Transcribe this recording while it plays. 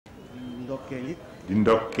ndokkeel it. di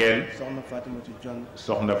ndokkeel.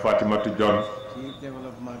 soxna Fatimatu Jon. ci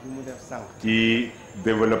développement bi mu def sànq. ci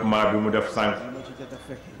développement bi mu def sànq.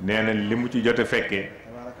 nee na li mu ci jot a fekkee.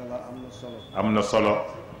 tabarakallah am na solo. am na solo.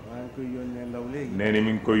 maa ngi koy yónnee ndaw léegi. nee na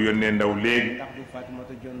mi ngi koy yónnee ndaw léegi. ndax du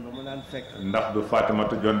Fatimatu Jon ba mu daan fekk. ndax du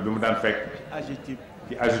Fatimatu Jon bi mu daan fekk.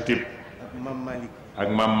 ci AGETIP. ak Mam Malick. ak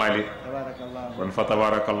Mam Malick. tabarakallah kon fa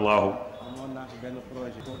tabarakallahu. amoon naa fi benn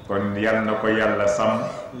projet. kon yal na ko yàlla sàmm.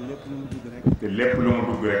 lépp lu mu dugg rek. te lépp lu mu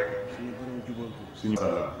dugg rek. suñu borom jubal ko. suñu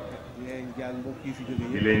salaam. di leen jaal mbokk yi fi jóge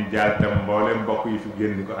yëpp. di leen jaal tam mboolem mbokk yi fi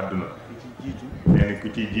génn ko àdduna. ki ci jiitu. nee na ku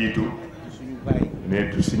ci jiitu. suñu baay.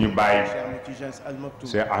 nee suñu baay. Cheikh Ahmed Tijanes Al Maktoum.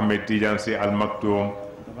 Cheikh Ahmed Tidiane Sy Al Maktoum.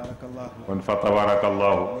 kon fa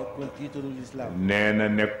tabarakallahu. nekkoon tiitarul islam. nee na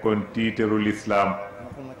nekkoon tiitarul islam.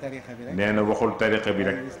 waxuma tarixa bi rek. nee na waxul tarixa bi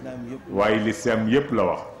rek. waaye lislaam yëpp la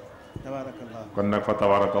wax. tabarakallahu. kon nag fa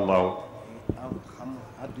tabarakallahu. xam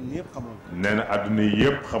adduna yëpp xamoon ko. nee na adduna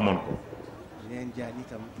yëpp xamoon ko. di leen jaay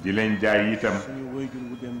itam. di leen jaay itam. suñu waajur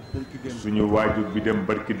bu dem barki dem. suñu waajur bi dem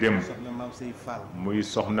barki dem. soxna maam Sey Fall. muy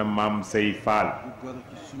soxna maam Sey Fall. di goro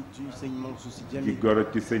ci sëñ Mansour si Jamil. di goro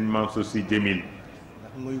ci sëñ Mansour si Jamil.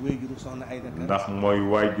 ndax mooy waajuru soxna Ayda Ka. ndax mooy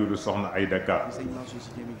waajuru soxna Ayda Ka. bi sëñ Mansour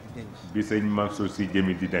si Jamil di denc. bi sëñ Mansour si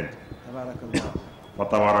Jamil di denc. tabarakallahu. fa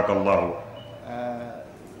tabarakallahu.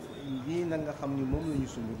 lii nag nga xam ni moom la ñu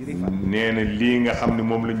sumb di rifa. nee na lii nga xam ni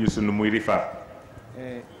moom la ñu sunu muy rifa.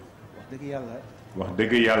 wax dëgg yàlla. wax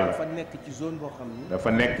dëgg yàlla. dafa nekk ci zone boo xam ni. dafa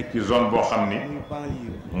nekk ci zone boo xam ni. muy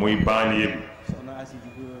banlieue. muy banlieue bi. soxna Assy di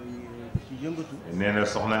ko ci yëngatu. nee na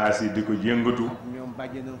soxna Assy di ko yëngatu. ak ñoom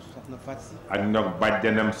bàjjenam soxna Fatsi. ak ñoom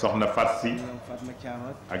bàjjanam soxna Fatsi. ñoom Fatma Thiam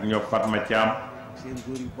ak ñoom Fatma Thiam. seen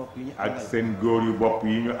góor yu bopp yi ñu ak àndal. seen góor yu bopp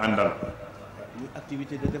yi ñu àndal. muy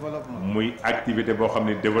activité de développement. muy activité boo xam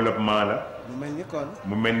ne développement la. mu mel ni kon.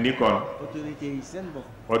 mu mel ni kon. autorités yi seen bopp.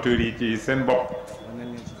 autorités yi seen bopp. war nañ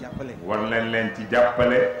leen ci jàppale. war nañ leen ci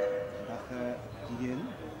jàppale. ndax jigéen.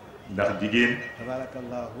 ndax jigéen.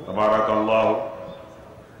 tabarakallahu. tabarakallahu.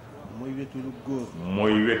 mooy wétalu góor.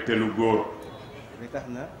 mooy wéttalu góor.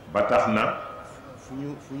 ba tax na. fu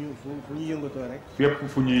ñu yëngatoo rek. fépp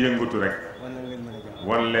fu ñu yëngatu rek. war nañ leen mën a jàppale.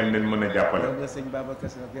 wan leen mën a jàppale. moom la sëñ Babacar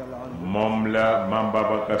Sy radiyallahu anhu. moom la maam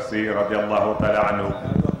Babacar Sy radiyallahu taala anhu.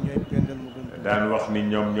 daan wax ni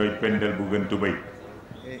ñoom ñooy pendal bu gën tubéy.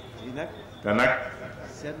 te nag.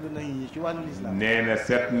 seetlu nañu ci wàllu lislaam. nee na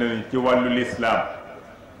seet nañu ci wàllu lislaam.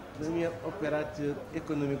 premier opérateur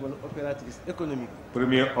économique wala opératrice économique.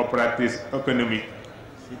 premier opératrice économique.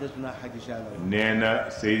 Sayyidatuna Khadija la. nee na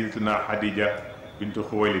Sayyidatuna Khadija bintu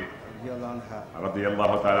Xuwaylid.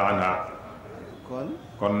 radiyallahu taala anha.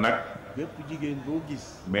 kon nag. bépp jigéen boo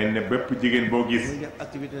gis. mel ne bépp jigéen boo gis. muy def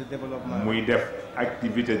activité de développement. muy def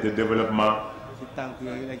activité de développement. ci tànk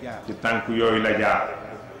yooyu la jaar. ci tànk yooyu la jaar.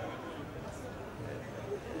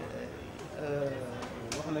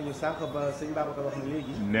 wax nañu sànq ba sëñ Babacar wax na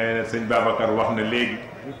léegi. nee na sëñ Babacar wax na léegi.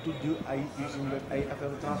 bu tudd ay usine ay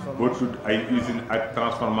affaire transformation. bu tudd ay usine ak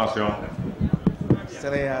transformation.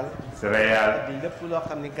 céréales. céréales. ak lépp loo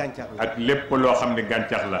xam ne gàncax la. ak lépp loo xam ne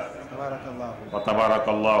gàncax la. tabarakallahu. wa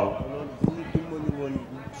tabarakallahu.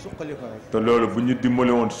 te loolu bu ñu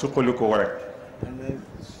dimbali woon suqali ko rek.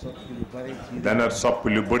 dana soppi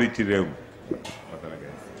lu bari ci réew mi.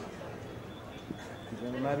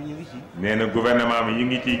 gouvernement bi ñu ngi ci. nee na gouvernement bi ñu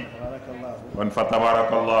ngi ci. kon fa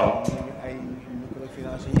tabarakallahu.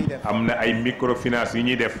 am na ay microfinance yu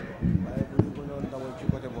ñuy def.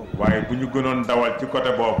 waaye bu ñu gënoon dawal ci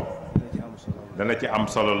côté boobu. dana ci am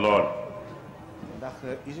solo lool. ndax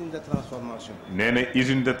usine de transformation. nee na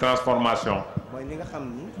usine de transformation. mooy li nga xam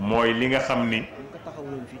ni. mooy li nga xam ni. bu ñu ko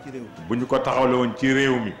taxawaloon fii ci réew mi. bu ñu ko taxawaloon ci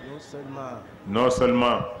réew mi. non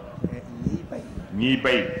seulement. ñiy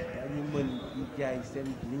bay. daañu mën jaay seen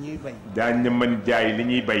li ñuy bay. daañu mën jaay li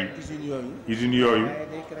ñuy bay. usines yooyu.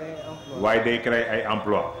 waaye day créer ay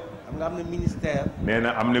emploi. xam nga am na ministère. nee na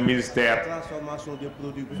am na ministère. transformation des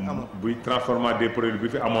produits bi fi amoon. buy transformation des produits bi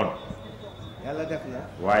fi amoon. yàlla def na.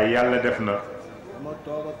 waaye yàlla def na. dama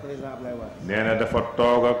toog ak président Ablaye Wade. nee na dafa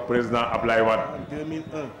toog ak président Ablaye Wade. en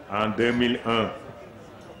 2001. en 2001.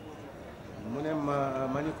 mu ne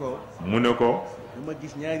ma ni ko. mu ne ko. dama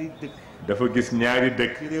gis ñaari dëkk. dafa gis ñaari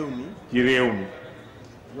dëkk. ci réew mi. ci réew mi.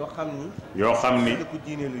 yoo xam ni. yoo xam ni. ay dëkku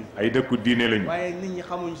diine lañu. ay dëkku diine lañu. waaye nit ñi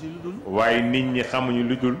xamuñu si lu dul. waaye nit ñi xamuñu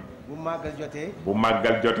lu dul. bu màggal jotee. bu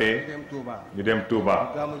màggal jotee. ñu dem Touba. ñu dem Touba.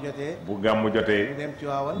 bu gàmmu jotee. bu gàmmu jotee. ñu dem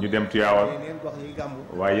Tiwaawan. ñu dem Tiwaawan. yeneen gox yi gàmmu.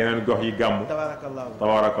 waaye yeneen gox yi gàmmu. tabarakallahu.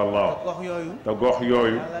 tabarakallahu. te gox yooyu. te gox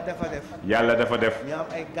yooyu. yàlla dafa def. yàlla dafa def. ñu am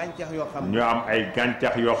ay gàncax yoo xam ni. ñu am ay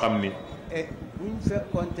gàncax yoo xam ni. bu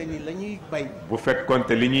fekkoonte ni la ñuy bay. bu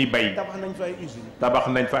fekkoonte li ñuy bay. tabax nañ fa ay usines. tabax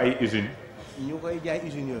nañ fa ay usines. ñu koy jaay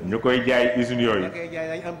usines yooyu. ñu koy jaay usines yooyu. ñu koy jaay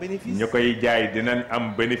dañ am bénéfice. ñu koy jaay dinañ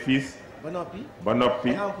am bénéfice. ba noppi.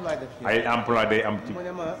 ay emploi day am ci.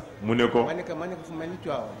 mu ne ko. ma ne ko fu mel ni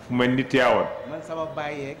Tivaouane. fu mel ni Tivaouane. man sama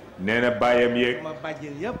baay yeeg. nee na baayam yeeg. sama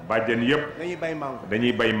bàjjen yëpp. bàjjen yëpp. dañuy bay mango.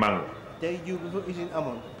 dañuy bay mango. tey jii bu fa usine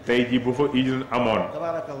amoon. tey jii bu fa usine amoon.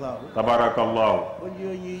 tabaarakallaahu. au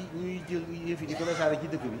lieu ñuy jël yëf yi di ko wesaare ci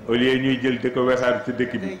dëkk bi. au lieu ñuy jël di ko wesaare ci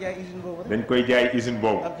dëkk bi. dañ koy jaay usine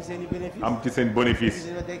boobu. am ci seen i bénéfice. am ci seen bénéfice.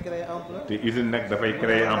 usine day créer emploi. te usine nag dafay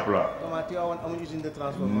créer emploi. comment Tivaouane amul usine de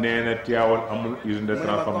transformation. nee na Tivaouane amul usine de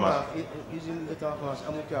transformation. usine de transformation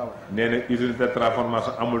amul Tivaouane. nee na usine de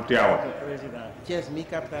transformation amul Tivaouane. Thiès mi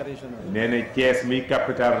capitale régionale. nee na Thiès mi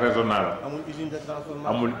capitale régionale. amul usine de transformation.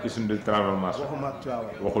 amul usine de transformation. waxuma ak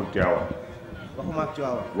Tivaouane. waxul Tivaouane. waxuma ak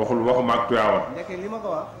Tivaouane. waxuma ak Tivaouane. ndeke li ma ko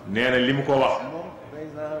wax. nee na li mu ko wax. moom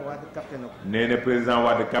président Wade capté na ko. nee na président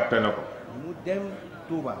Wade capté na ko. mu dem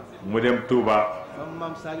Touba. mu dem Touba.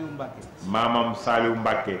 maam Saliou Mbacké. maamam Saliou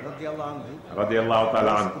Mbacké. radiyallahu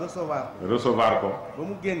taala anhu. recevoir ko. ba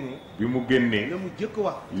mu génnee. bi mu génnee. la mu jëkk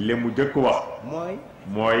wax. li mu jëkk wax.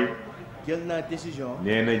 mooy. jël naa décision.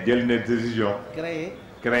 nee na jël na décision. créer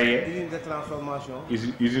usine de transformation.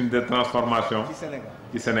 usine de transformation.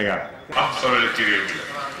 ci Sénégal. am solo la ci réew mi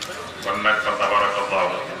kon nag fa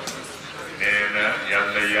tabarakallahu nee na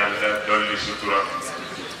yàlla dolli sutura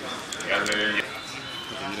yàlla leen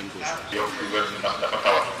yow ci wér ndax dafa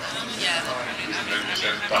tawat gis nañu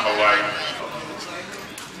seen taxawaay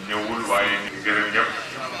ñëwul waaye ñu gërëm ñëpp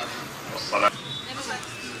wasalaam.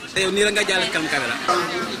 yow nii la nga jàll kam caméra.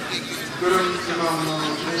 gërëm imam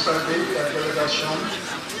Moussa Gueye ak délégation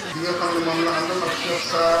bi nga xam ne moom la àndal ak Cheikh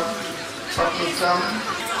Sarr Fatou Thiam.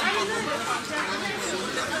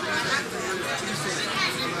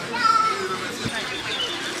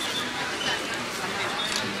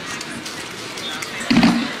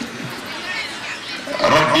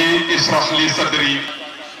 ربي اشرح لي صدري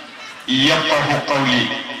يفقه قولي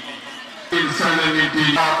إنسان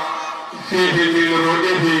الدين فيه من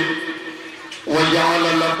روحه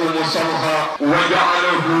وجعل لكم سمحا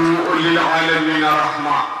وجعله للعالمين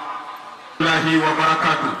رحمة الله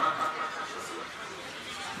وبركاته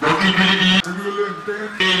بوكي جلدي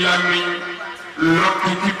إلا من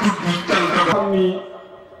لوكي تكتب تنتبه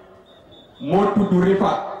موتو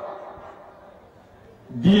رفا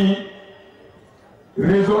دي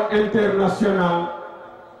réseau international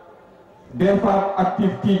des femmes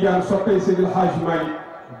actives Tijanes soppay Seydil Hadji Malick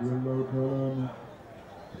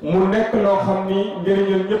mu nekk loo xam ni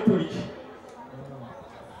njëriñal ñëpp ngi ci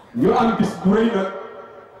ñu am bis bu rëy nag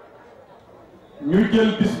ñu jël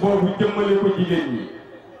bis boobu jëmmale ko jigéen ñi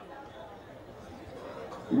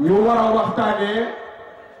ñu war a waxtaanee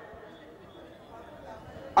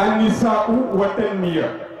annisaa'u wa tanmiya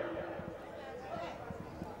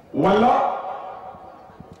wala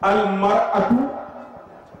almar'atu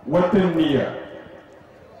wa tanmiya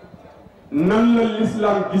nan la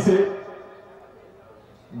l'islam gisee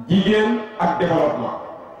jigéen ak développement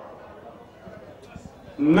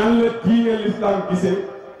nan la diine l'islam gisee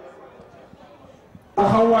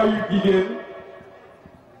taxawaayu jigéen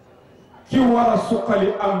ci war a suqali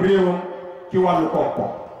am réewam ci wàllu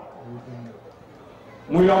koom-koom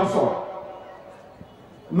muy am solo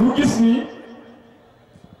nu gis ni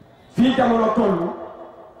fii jamono tollu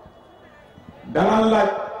dana laaj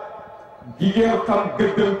jigéen xam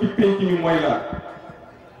gëddëm ci pénc mi mooy lan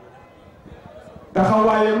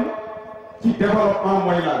taxawaayam ci développement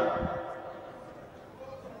mooy lan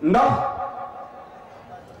ndax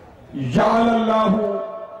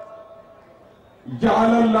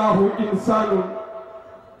ja'alallahu insanun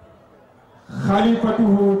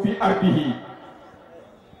xalifatuhu fi ardihi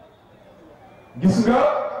gis nga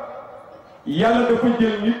yàlla dafa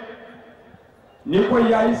jël nit ni ko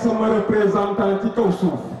yaay sama représentant ci kaw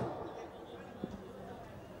suuf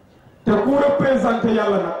te ku représenté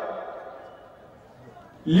yàlla nag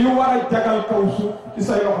li war a jagal kaw suuf ci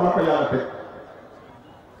say loxo la ko yàlla teg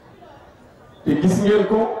te gis ngeen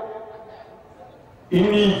ko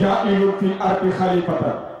inni jaa'ilun fi ardi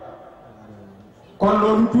xalifatan kon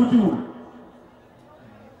loolu tuutiwul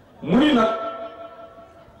mu ni nag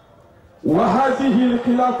wa haadihi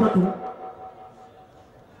alxilaafatu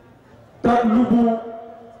tatlubu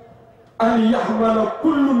an yaxmala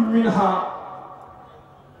kullun minha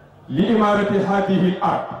li imarati haadihi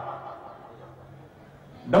al ard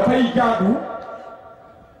dafay jaadu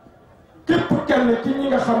képp kenn ci ñi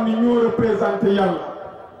nga xam ni ñoo représenté yàlla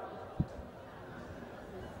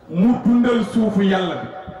mu dundal suufu yàlla bi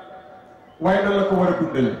waaye nan la ko war a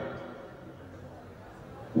dundale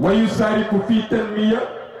wa yusaariku fii tanmiya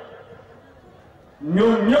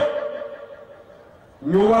ñoom ñëpp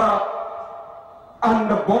ñu war a ànd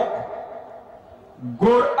bokk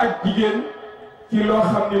góor ak jigéen ci loo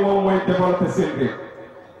xam ni moom mooy développer seen réew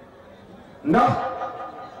ndax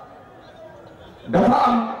dafa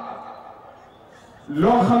am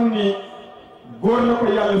loo xam ni góor la ko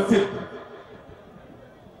yàlla sédd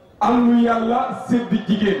am lu yàlla sédd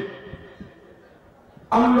jigéen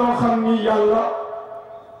am loo xam ni yàlla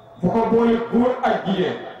bu ko boole góor ak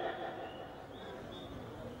jigéen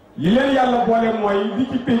li leen yàlla boole mooy li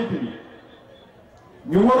ci pénc bi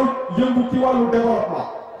ñu warul yëngu ci wàllu développement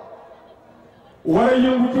wala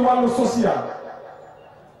yëngu ci wàllu social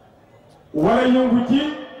wala yëngu ci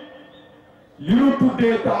li ñu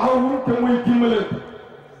tuddee taawun te mooy dimbalante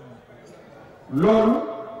loolu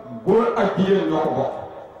góor ak jigéen ñoo ko bokk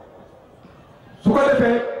su ko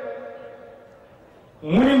defee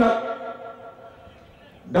mu ni nag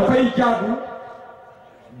dafay jaadu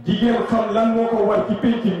jigéen xam lan moo ko war ci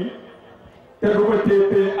pénc mi te du ko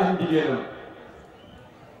téye ak jigéenam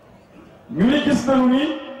ñu ni gis nañu ni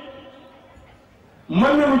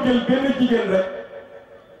mën nañu jël benn jigéen rek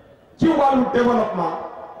ci wàllu développement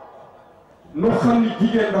ñu xam ni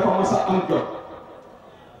jigéen dafa mas a am jot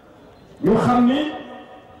ñu xam ni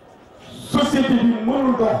société bi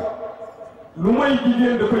mënul dox lu may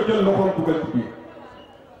jigéen dafa jël loxoom dugal ci biir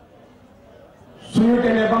suñu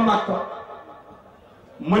demee ba Màkka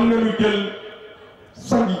mën nañu jël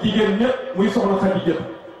sangi jigéen ñëpp muy soxna Xadija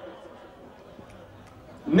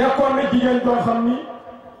nekkoon na jigéen joo xam ni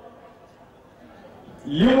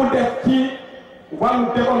li mu def ci wàllu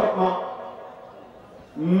développement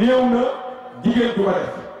néew na jigéen ju ko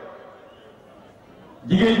def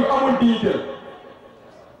jigéen ju amul dignité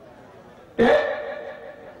te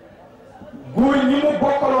góor ñi mu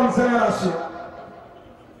bokkaloon génération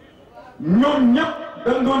ñoom ñëpp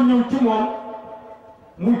dañ doon ñëw ci moom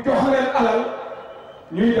mu jox leen alal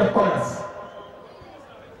ñuy def commerce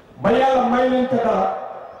ba yàlla may leen ca dara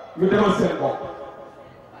ñu demal seen bopp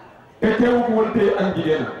te teewu ko woon tey ak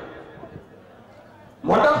jigéen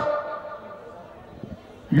moo tax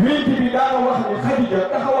yonent bi daana wax ni Xadija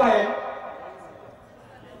taxawaayam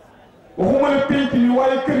waxuma la pénc mi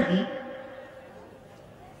waaye kër gi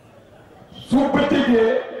su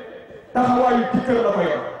bëccëgee taxawaayu ci kër la fa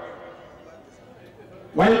yor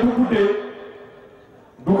waaye bu guddee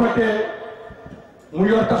du ko tee mu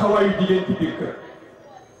yor taxawaayu jigéen ci biir kër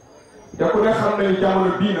te ku ne xam na ni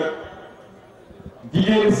jamono bii nag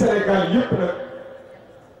jigéeni Sénégal yépp nag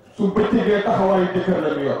su bëccëgee taxawaayu jëkkër la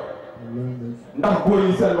ñu yor ndax góor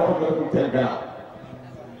yi seen loxo jotatul seen gannaaw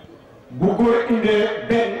bu góor indee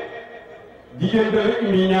benn jigéen dana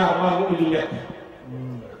indi ñaar maa mu indi ñett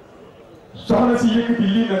soxna si yëkkati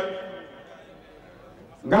lii nag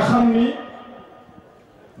nga xam ni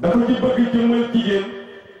dafa ci bëgg jëmmal jigéen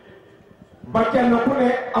ba kenn ku ne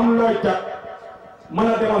am looy jàpp mën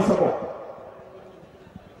a demal sa bopp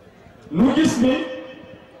nu gis ni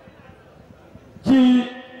ci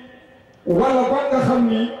walla ba nga xam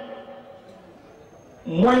ni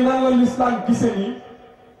mooy nan la l'islam gise ni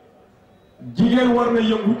jigéen war na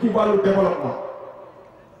yëngu ci wàllu développement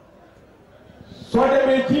soo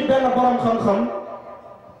demee ci benn borom xam-xam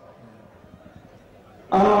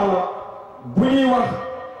bu ñuy wax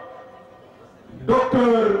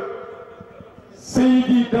docteur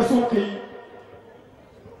Seydi Dasuqi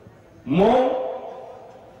moom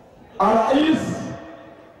arais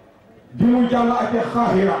bi mu jàll ak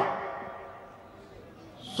Xaahira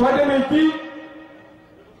soo demee ci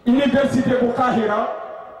université bu Xaahira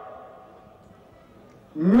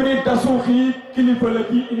ñu ni Dasuqi kilifa la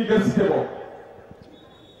ci université boobu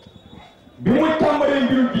bi muy tàmbalee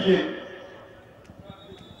mbirum jigéen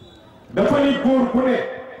dafa ni góor bu ne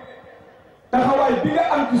taxawaay bi nga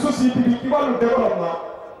am ci société bi ci wàllu développement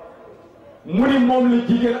mu ni moom la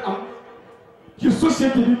jigéen am ci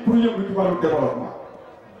société bi pour yëngu ci wàllu développement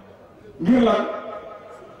ngir lan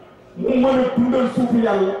mu mën a dundal suufu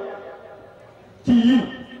yàlla ci yiw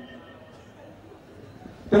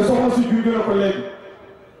te soxna si junj na ko léegi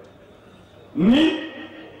ni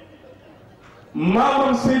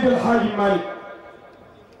maamam Seydi El Hadji Malick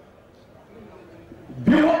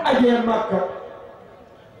bi mu ajee Màkka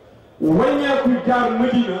wàññeeku jaar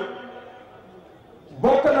Madina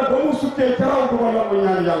bokk na ba mu sukkee ca raw du ko la mu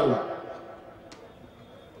ñaan yàlla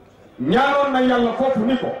ñaanoon na yàlla foofu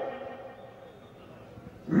ni ko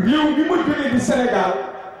réew bi ma jógee di Sénégal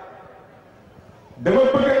dama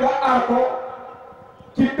bëgg nga aar ko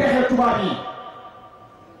ci pexe tubaab yi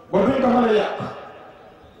ba duñ ko mën a yàq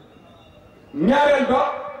ñaareel ba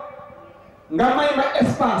nga may ma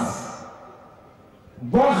espace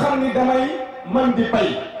boo xam ni damay man di bay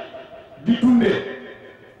di dundee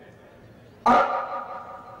ak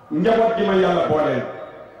njaboot gi ma yàlla booleel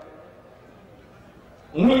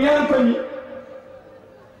mu ñaan ko ni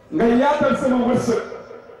nga yaatal sama wërsëg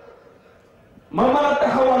ma mën a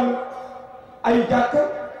taxawal ay jàkk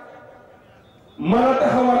mën a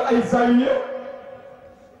taxawal ay zawiya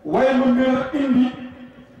waaye mu mën a indi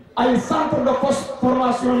ay centre de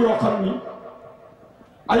formation yoo xam ni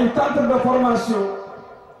ay centre de formation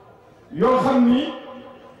yoo xam ni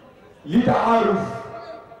li taaruf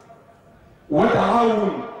wa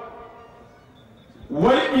taawun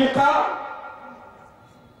wal iqaa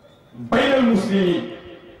bayna al muslimin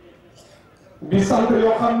di centre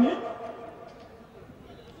yoo xam ni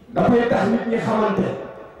dafay tax nit ñi xamante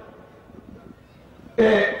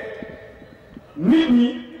et nit ñi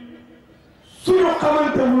suñu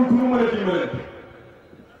xamante wul du ñu mën a dimbalante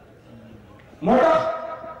moo tax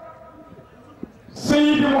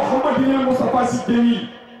Seydi Mouhamadinil Moustapha Sy Jamil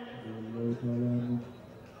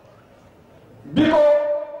bi ko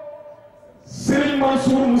Serigne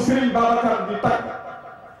Mansour mu Serigne Babacar di tagg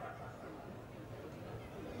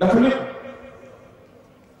dafa nekk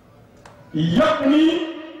yëpp ni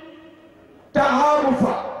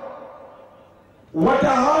tahaarufa wa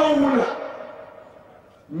tahaawuna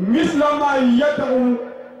misla ma yadawu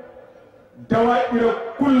dawaa'ira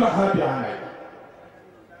kullaha bi anay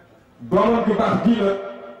doomam ju baax ji la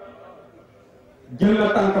jël na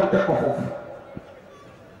tànkam teg ko foofu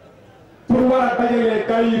pour war a dajalee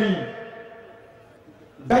daayira yi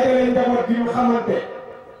dajalee njaboot gi ñu xamante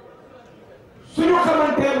suñu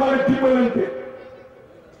xamantee mën a dimbalante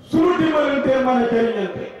suñu dimbalantee mën a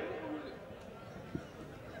jëriñante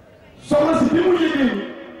soxna si bi mu yëgee ni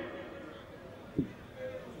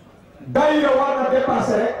daayira war na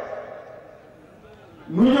dépassé rek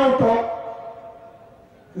nu ñëw toog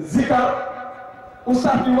zikar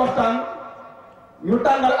ustaas di waxtaan ñu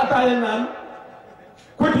tàngal ataaya naan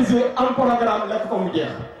cotiser am programme lekk ko mu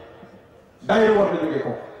jeex daayira war na jóge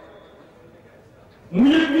ko mu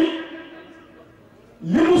yëg ni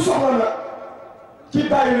li mu soxla la ci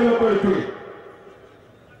daayira la koy jóge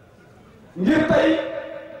ngir tey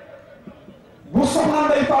bu soxna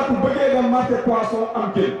Ndey Faatu bëggee dem marché poisson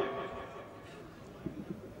am jën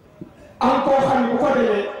am koo xam ne bu ko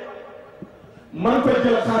demee man koy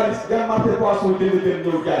jël xaalis dem marché poisson jënd jën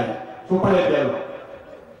ñëw jaay su paree dellu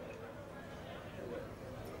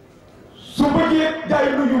su bëggee jaay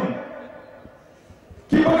lujum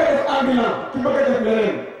ki bëgg a def ambulant ki bëgg a def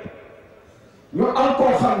leneen ñu am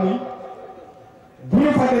koo xam ni bu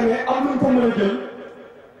ñu fa demee am luñ ko mën a jël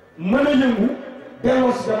mën a yëngu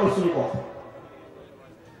delloo si demal suñu bopp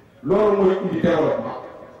loolu mooy indi développement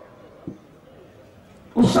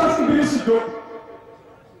Oustaz Idrissa Diop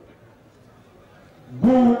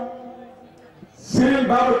bu Serigne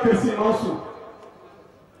Babacar Sy Mansour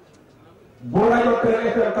bu rajo Kër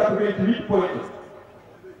FM 88.1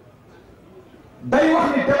 day wax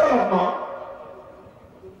ni développement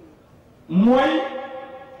mooy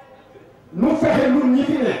nu fexe nun ñi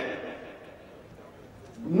fi ne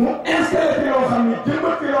nu installé fi loo xam ni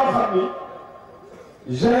jëmbat fi loo xam ni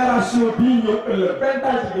génération bii ñëw ëllëg 20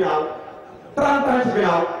 ans ci ginnaaw 30 ans ci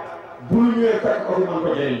ginnaaw bu ñu ñëwee fekk ko fi man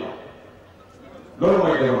ko jëriñoo loolu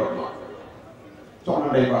mooy développement soxna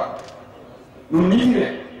Ndey Faatu nun ñi fi ne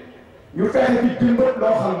ñu fexe fi jëmbat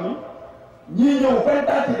loo xam ni ñii ñëw 20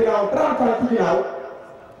 ans ci ginnaaw 30 ans ci ginnaaw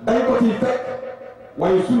dañ ko ciy fekk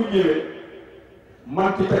waaye suñu ñëwee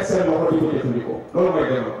man ci teg seen loxo di ko jëfandikoo loolu mooy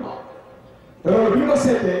développement te loolu bi ñu ko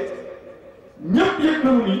seetee ñëpp yëg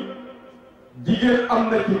nañu ni jigéen am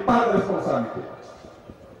na ci part de responsabilité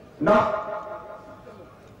ndax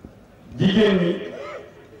jigéen ñi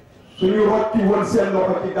suñu rotti woon seen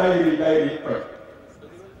loxo ci daayira yi fay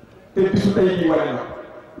te bisu tey jii wane na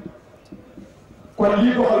kon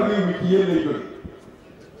lii doxal réew mi ci yéen lay jóge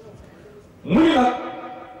mu ni nag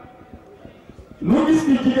nu gis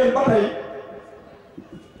ni jigéen ba tey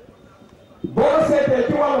boo ko seetee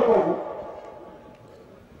ci wàllu boobu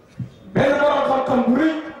benn borom xam-xam bu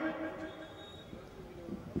rëy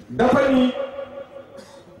dafa ni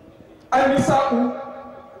annisaa'u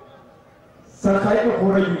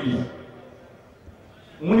shaqaa'iqu rajuli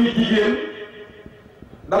mu ni jigéen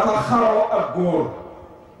dafa xaroo ak góor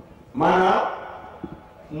maanaam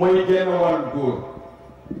mooy genn wàllu góor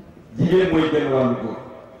jigéen mooy genn wàllu góor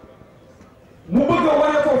mu bëgg a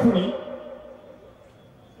wane foofu ni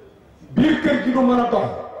biir kër gi du mën a dox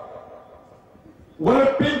wala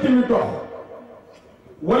pénc mi dox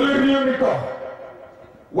wala réew mi dox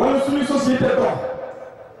wala suñu société dox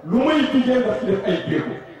lu may jigéen daf ci def ay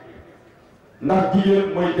jéego ndax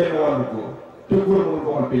jigéen mooy genn wàllu góor te góor mënu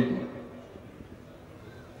doxal pénc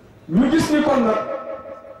mi ñu gis ni kon nag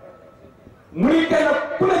mu ni kenn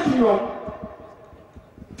ku ne ci ñoom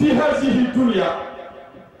fi hasihi dunya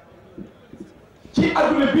ci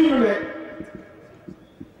adduna bii ñu nekk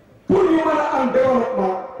pour ñu mën a am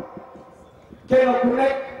développement kenn ku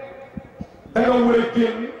nekk da nga war a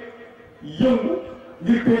génn yëngu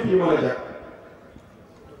ngir pénc yi mën a jag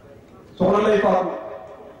soxna lay faatu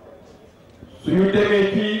suñu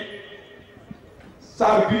demee ci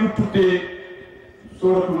saar bi ñu tuddee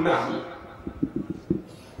sóoratul Nahl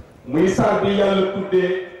muy saar bi yàlla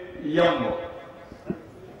tuddee yamb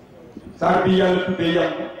saar bi yàlla tuddee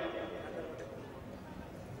yamb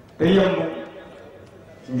te yamb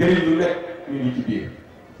njëriñ lu nekk ñu ngi ci biir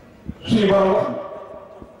suñu borom wax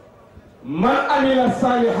man amila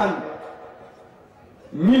saalihan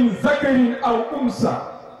min zakarin aw unsa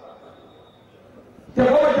te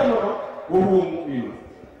booba jamono wa huwa mu'min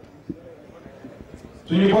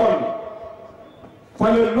suñu borom ni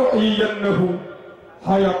fala nuhyiyannahu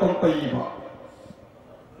hayatan tayyiba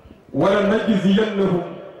wala najziyannahum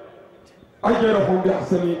ajrahum bi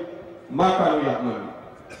ahsani ma kaanu ya'malun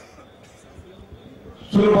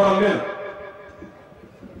suñu borom nee na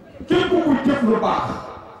képp ku jëf lu baax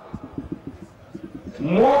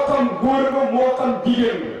moo xam góor nga moo xam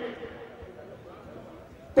jigéen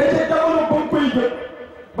nga te ca jamono ba nga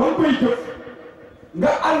koy jëf nga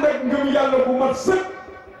ànd ak ngëm yàlla bu mat sëkk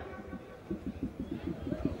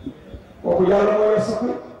kooku yàlla moo yor sax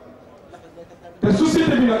te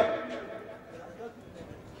société bi nag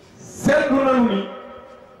seetlu nañu ni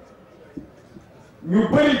ñu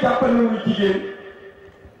bëri jàppal nañu jigéen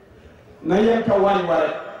na yem ca waañ wa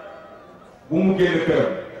rek bu mu génn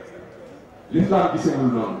këram l'islam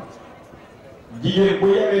gisewul noonu jigéen bu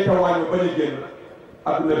yemee ca waañ wa bañ a génn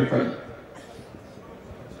adduna bi fay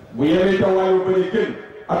bu yemee ca waañ wa bañ a génn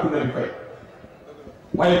adduna bi fay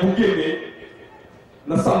waaye bu génnee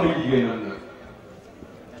na sàmm jigéenam na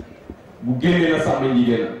bu génnee na sàmm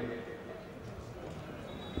jigéenam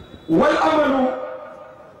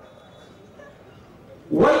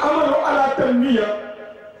wal amalu ala tanmiya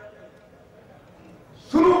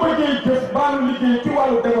sunu bëggee jëf baanu liggéey ci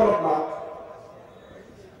wàllu développement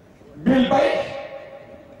bil bay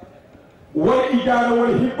wala ijaara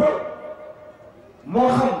wala hibba moo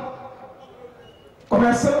xam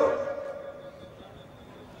commerce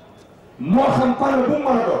moo xam fànn bu mu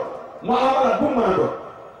mën a doon moo amalat bu mu mën a doon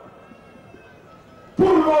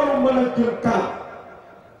pour loolu mën a jëm kanam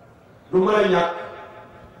du mën a ñàkk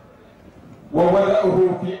wa wada'ahu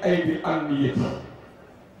fi aydi amniyati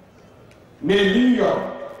mais li ñu yor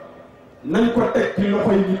nañ ko teg ci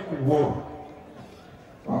loxoy nit ku wóor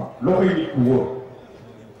waaw loxoy nit ku wóor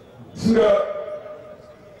gis nga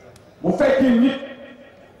bu fekkee nit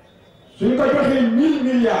suñ ko joxee 1000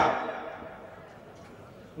 milliards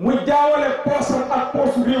mu jaawale poosam ak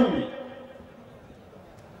poosu réew mi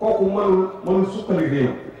kooku mënul suqali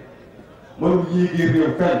réew mënul yéegee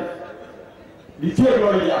réew fenn li féeg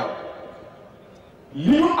loolu yi am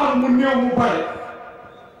li ñu am mu néew mu bare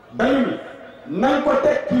dañu ni nañ ko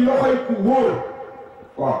teg ci loxoy ku wóor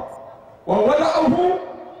waaw wa wada'ahu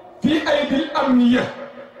fi aydil amniya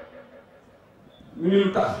ñu ni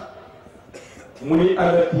lu tax mu ni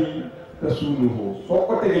allati tasuunuhu soo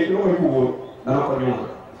ko tegee ci loxoy ku wóor dana ko ñoŋal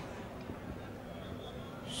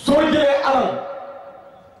soo jëlee alal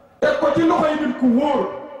teg ko ci loxoy nit ku wóor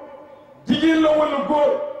jigéen la wala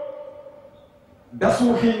góor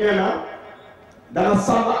dasu xii nee na dana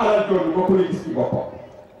sàmm alal jooju ba ko la gis ci boppam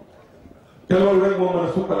te loolu rek moo mën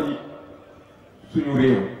a suqali suñu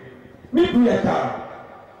réew nit du yaakaar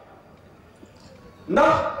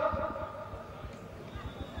ndax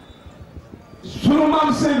sunu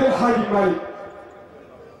maam Seydi El Hadji Malick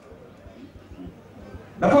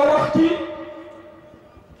dafa wax ci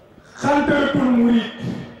xantaratul murid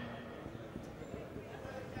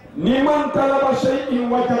ni man talaba shay'in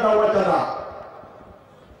wajada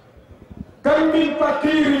kam min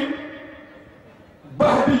faqirin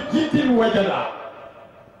bahdi jitin wajada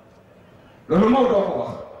loolu moo doo ko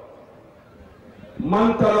wax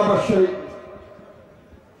man talaba shay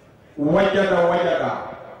wajada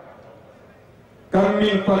kam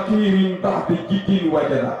min faqirin bahdi jitin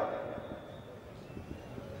wajada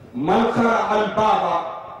man xara al baaba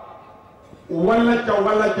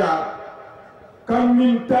walaja kam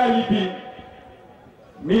min talibin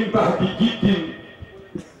min bahdi jitin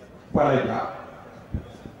wala jaar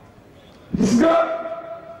gis nga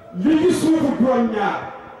li ci suufu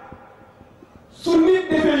juróom-ñaar su nit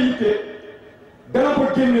defee yitte dana ko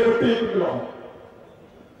génne ba téye ko ci loxo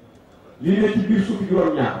li ne ci biir suufu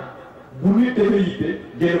juróom-ñaar bu nit defee yitte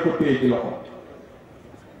génne ko téye ci loxo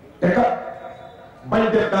te kat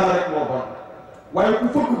bañ def dara rek moo bon waaye ku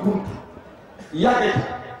fëgg bunt yàgge ci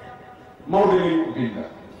Maodo lañu ubbil la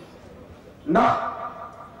ndax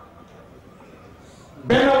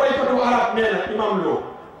benn waykatu arab nee na imam Lo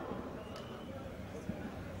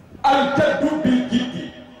al jaddu bil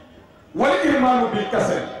jiddi wal irmaanu bil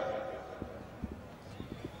kasali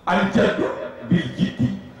al jaddu bil jiddi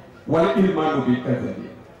wal irmaanu bil kasali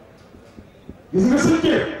gis nga sa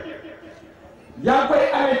cër yaa ngi koy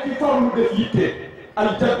amee ci forme def yitte al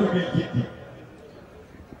jaddu bil jiddi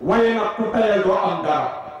waaye nag ku tayal doo am dara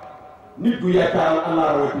nit du yaakaar Allah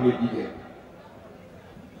rawatina jigéen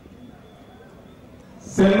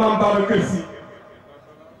seen maam Babacar Si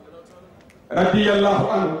radiyallahu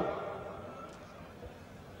anhu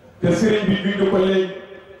te sëriñ bi junj ko léegi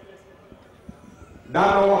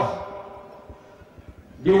daana wax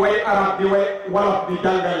di way arab di way wolof di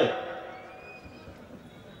jàngale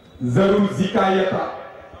zaru zikayata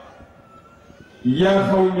yaa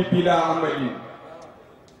xawmi bila amalin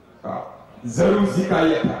waaw zaru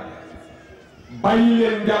zikayata bàyyi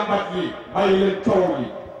leen njàmbat yi bàyyi leen coow li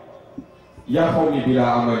yaa xawmi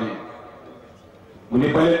bila amalin mu ne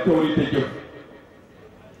ba leen coow li te jëf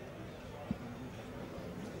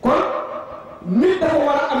kon nit dafa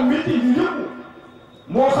war a am métier yu yëpp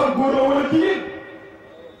moo xam góor la wala jigéen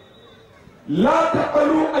laa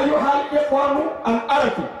taqalu ayyuhal ikhwanu an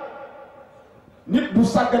arati nit bu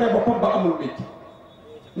sàggane boppam ba amul métier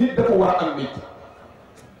nit dafa war a am métier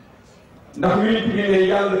ndax yonent bi ne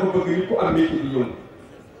yàlla dafa bëgg nit ku am métier di yëngu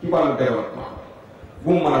ci wàllu développement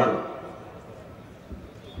bu mu mën a doon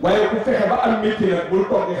waaye ku fexe ba am métier nag bul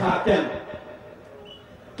toog di xaar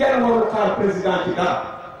kenn warul xaar président ci dara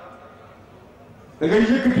da ngay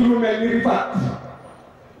yëkkati lu mel ni rifaat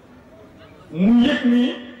mu yëg ni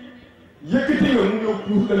yëkkati nga mu ñëw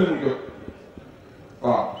puus la mu jóg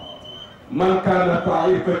waaw man kaana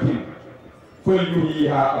taifatin fal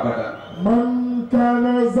yuhyiha abadan man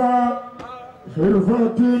kaana za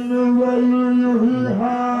xirfatin wal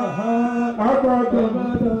yuhyiha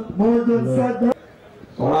abadan moo gën sàgga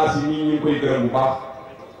soxna si ñii ñu ngi koy gërëm bu baax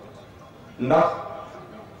ndax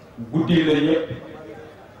guddi la ñëpp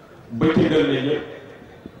bëccëgal la ñëpp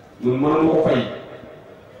ñun mënoon ko fay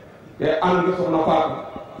te ànd soxna Fatou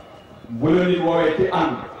bu la nit woowee ci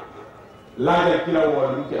ànd laajal ci la woo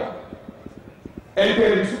lu mu ci am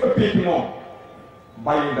intérêt bi su ëppee ci moom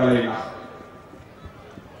bàyyi dalay nax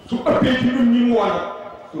su ëppee ci ñun ñi mu war a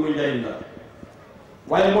suñu njariñ la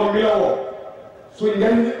waaye moom mi la woo su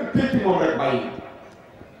njariñ li ëppee ci moom rek bàyyi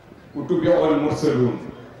utubbi'ul mursaluun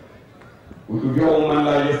utubbi'u man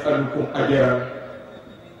laa yas'alukum ajran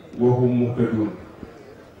wa hum muhtadun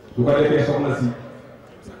su ko defee soxna si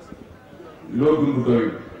loo dund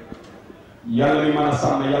doyul yàlla ni mën a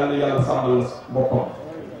sàmm yàlla na yàlla sàmmal la boppam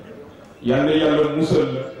yàlla na yàlla musal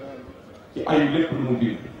la ci ayu lépp lu mu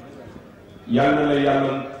bind yàlla na la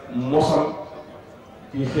yàlla mosal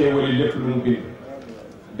ci xéewali lépp lu mu bind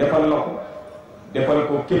defal la ko defal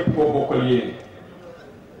ko képp koo bokkal yéene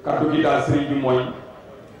kaddu gi daal sëriñ bi mooy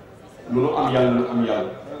lu nu am yàlla nu am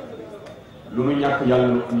yàlla lu nu ñàkk yàlla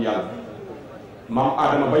nu am yàlla maam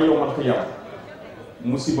Adama ba yowmal xiyaam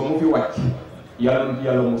musiba mu fi wàcc yàlla nu ci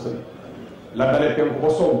yàlla musal la dalee penku ba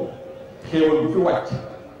soowu xéewal bu fi wàcc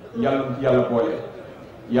yàlla nu ci yàlla boole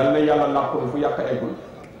yàlla na yàlla làq nu fu yàq eggul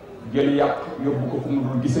jël yàq yóbbu ko fu mu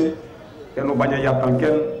dul gisee te nu bañ a yàqal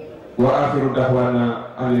kenn wa axiru dahwana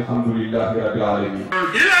alhamdulillahi rabbil alamin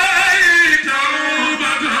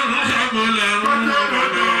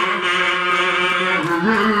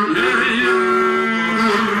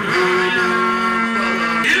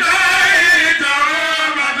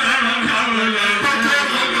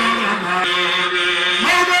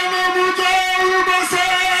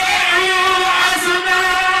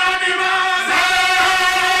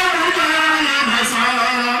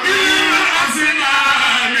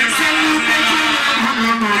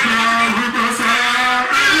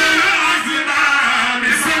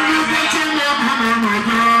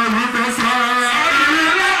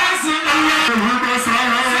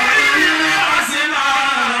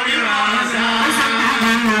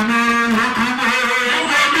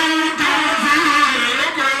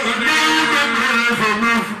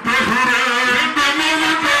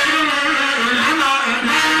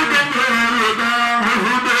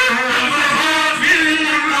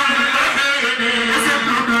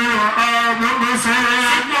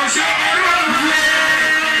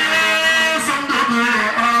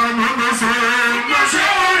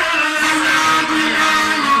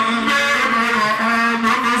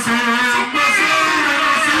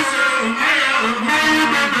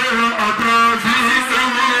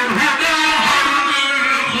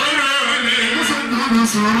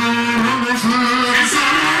سرور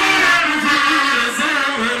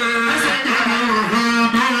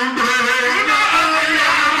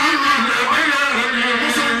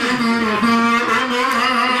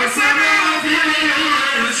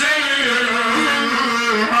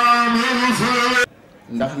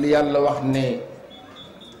ndax li yàlla wax ne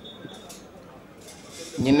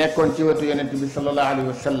ñi nekkoon ci wetu yonent bi sallallahu alayhi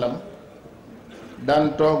wa sallam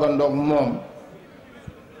daan toogandoog moom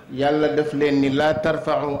yàlla def leen ni laa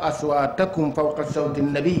tarfa'u aswaatakum fawqa sawti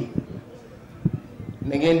nabi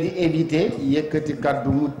na ngeen di éviter yëkkati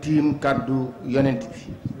kàddu mu tiim kàddu yonent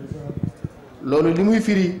bi loolu li muy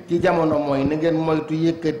firi ci jamono mooy na ngeen moytu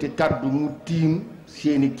yëkkati kàddu mu tiim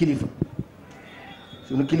seeni kilifa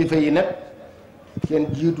sunu kilifa yi nag kenn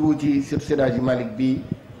jiituwu ci Seydi Hadji Malick bi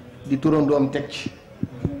di turandoom teg ci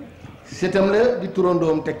sëtam la di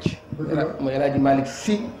turandoom teg ci mooy El Hadji Malick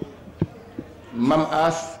Sy Mam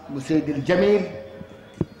As bu Seydil Jamil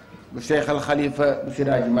bu Cheikh Al Khalifa bu Seydi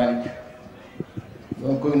Hadji Malick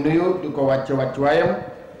ñoo ngi koy nuyu di ko wàcc waayam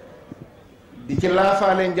di ci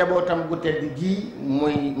laafaale njabootam gu tedd gi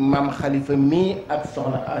muy Mam Khalifa mii ak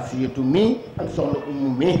soxna Asiyatu mii ak soxna Umu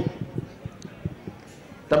mii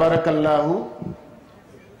tabarakallahu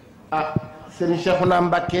Serigne Cheikhouna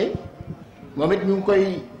Mbacké moom it ñu ngi koy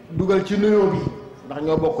dugal ci nuyoo bi ndax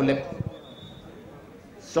ñoo bokk lépp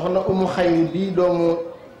soxna Umu Xayri bi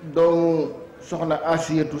doomu soxna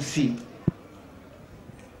Asiyatu si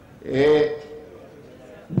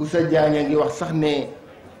bu sa jaaña ngi wax sax ne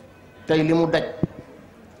tey li mu daj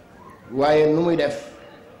waaye nu muy def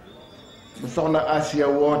bu soxna Asiya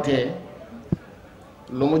wootee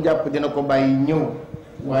lu mu jàpp dina ko bàyyi ñëw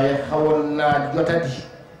waaye xawoon naa jotati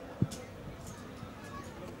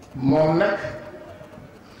moom nag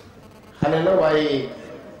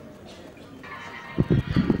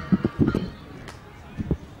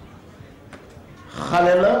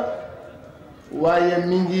xale la waaye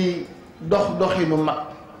mi ngi doxinu mag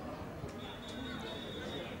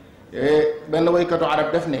benn waykatu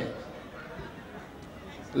arab def ne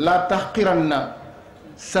laa taxqiranna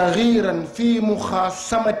sagiran fi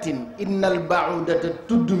muxaasamatin inna albaudata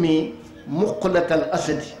tuddmi muqlatal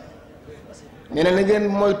asadi nee na ngeen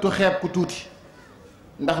moytu xeeb ku tuuti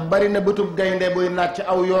ndax bari na bëtub gaynde buy naat ci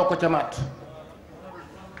aw yoo ko ca maat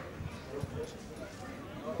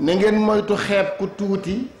na ngeen moytu xeeb ku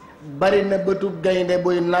tuuti bari na bëtub gaynde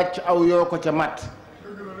buy naat ci aw yoo ko ca maat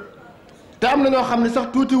te am na ñoo xam ne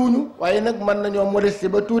sax tuuti wuñu waaye nag mën nañoo modeste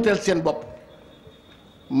ba tuuteel seen bopp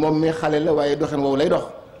moom mi xale la waaye doxin woowu lay dox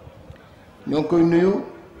ñoo ngi koy nuyu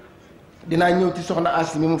dinaa ñëw ci soxna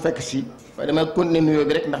Asy mi mu fekk si waaye damay continuer nuyoo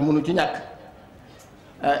bi rek ndax mënu ci ñàkk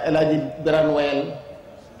El Hadji Birane Wayel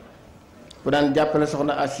ku daan jàppale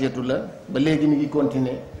soxna Asiyatu la ba léegi mi ngi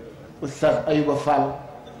continuer oustaz Ayuba Fall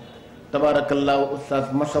tabaarakallaahu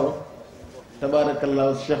oustaz Masaw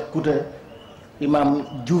tabaarakallaahu Cheikh Kouta imam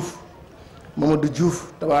Diouf Mamadou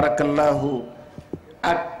Diouf tabaarakallaahu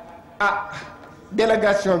ak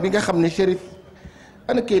délégation bi nga xam ne Chérif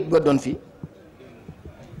ana kayit ba doon fii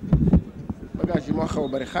bagage yi moo xaw a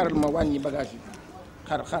bari xaaral ma wàññi bagage yi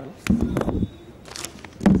xaaral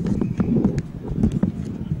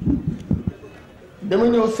dama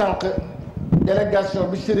ñëw sànq délégation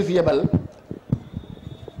bi Chérif yebal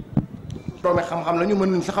doome xam-xam la ñu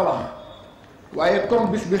mën nañ sax a wax waaye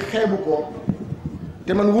comme bis bi xeebu ko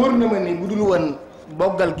te man wóor na ma ni bu dul woon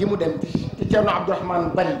boggal gi mu dem ci Ceerno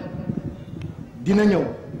Abdourahmane Bari dina ñëw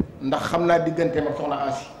ndax xam naa diggante ma soxna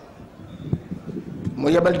Asy mu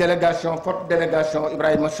yebal délégation forte délégation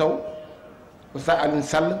Ibrahima Sow Oustaz Alioune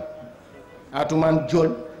Sall Atoumane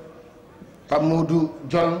Diol Pape Modou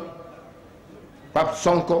John Pape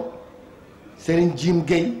Sonko Serigne Jim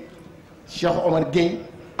Gueye Cheikh Omar Gueye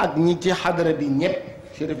ak ñi ci xadara bi ñëpp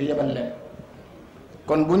Chérif yebal leen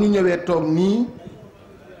kon bu ñu ñëwee toog nii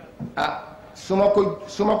su ma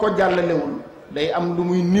ko jàllalewul day am lu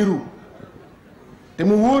muy niru te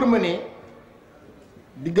mu wóor ma ne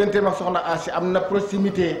diggante ma soxna Asy am na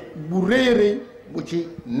proximité bu rëy a rëy bu ci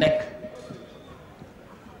nekk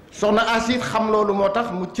soxna Asy xam loolu moo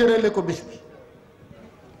tax mu cërale ko bis bi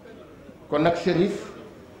kon nag Chérif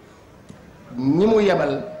ñi mu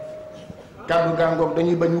yebal kàddu gàngoog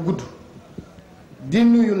dañuy bañ mu gudd di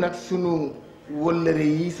nuyu nag sunu wëllëre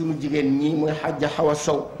yi sunu jigéen ñi muy Xajja Xawa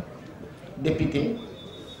Sow député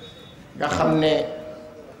nga xam ne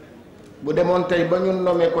bu demoon tey ba ñu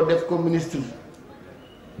nommé ko def ko ministre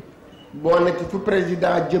boole ci fu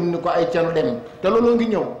président jëm ni ko ay canu dem te looloo ngi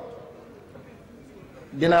ñëw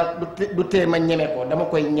dinaa du tee ma ñeme ko dama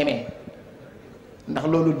koy ñeme ndax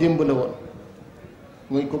loolu démb la woon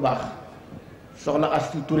muy ku baax soxna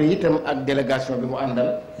Asty Touré itam ak délégation bi mu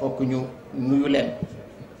àndal fokk ñu nuyu leen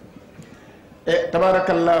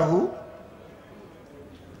tabaarakallaahu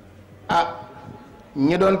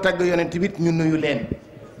ñi doon tagg yonent bi ñu nuyu leen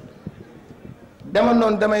dama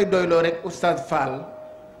noonu damay doyloo rek oustaz Fall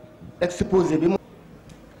exposé bi mu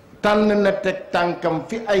tànn na teg tànkam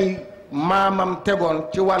fi ay maamam tegoon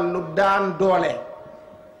ci wàllu daan doole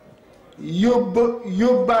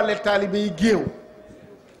yóbbaale taalibe yi géew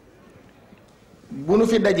bu nu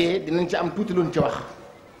fi dajee dinañ ci am tuuti luñ ci wax.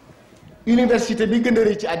 université bi gën a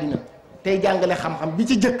rëy ci àddina tey jàngale xam-xam bi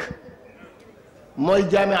ci jëkk mooy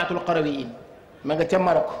jaamiatul Qarawiyyin ma nga ca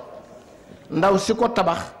Maroc ndaw si ko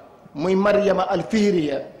tabax muy Maryama al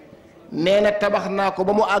Fihriya nee na tabax naa ko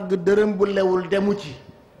ba mu àgg dërëm bu lewul demu ci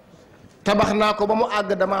tabax naa ko ba mu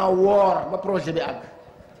àgg dama woor ba projet bi àgg.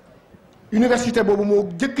 université boobu moo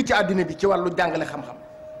jëkk ci àddina bi ci wàllu jàngale xam-xam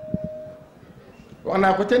wax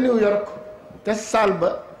naa ko ca New York ca salle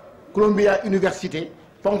ba Columbia Université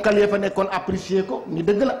fonkal ya fa nekkoon apprécier ko ni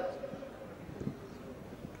dëgg la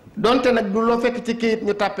donte nag du loo fekk ci kayit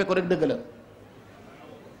ñu tàppe ko rek dëgg la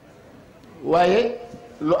waaye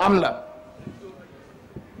lu am la.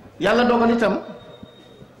 yàlla dogal itam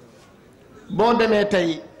boo demee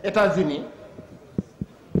tey États-Unis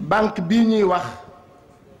banque bii ñuy wax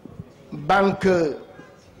Bank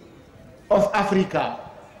of Africa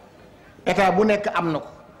état bu nekk am na ko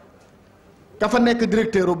ka fa nekk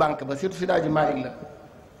directeuru banque ba surtout Seydi Hadji Malick la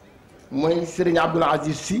mooy Serigne Abdoul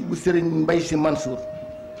Aziz Sy bu Serigne Mbaye Sy Mansour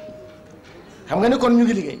xam nga ni kon ñu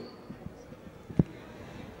ngi liggéey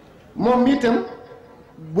moom itam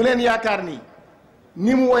bu leen yaakaar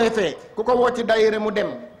ni mu woyefee ku ko woo ci daayira mu dem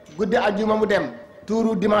guddi àjjuma mu dem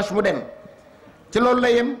tuuru dimanche mu dem ci loolu la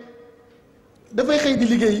yem dafay xëy di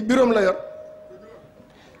liggéey biroom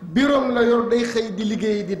la yor day xëy di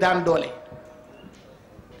liggéey di daan doole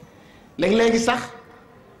léegi sax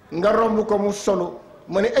nga romb ko mu solu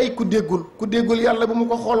ma ne ay ku déggul yàlla bu mu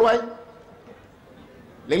ko xool waay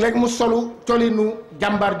léeg-léeg mu solu colinu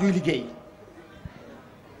jàmbaar juy liggéey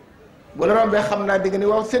bu la rombee xam naa dégg ni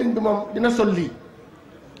waaw sëriñ bi moom dina sol lii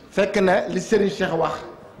fekk na li sëriñ Cheikh wax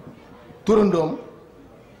turandoom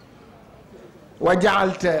wa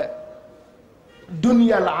jaalta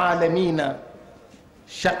dunya al aalamina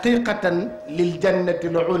shaqiqatan lil jannati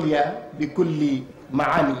al ulya bi kulli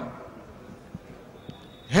maani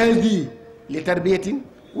hadi li tarbiyatin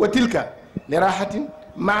wa tilka li raxatin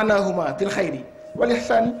maanahuma fi l xayri wal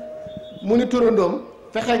ixsaani mu ni turandoom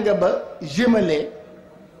fexe nga ba jëmale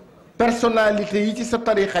personnalité yi ci sa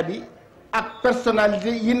tarixa bi ak personnalité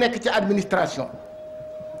yi nekk ci administration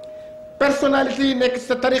personnalité yi nekk ci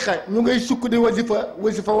sa tarixa ñu ngay sukk di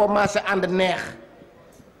wasifa wa maase ànd neex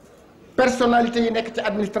personnalité yi nekk ci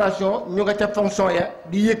administration ñu nga ca fonction ya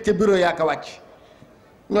di yéeg ca bureau yaa ko wàcc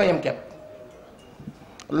ñoo yem kepp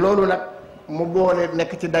loolu nag mu boole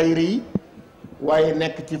nekk ci daayira yi waaye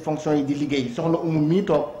nekk ci fonction yi di liggéey soxna Umu mii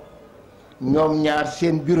toog ñoom ñaar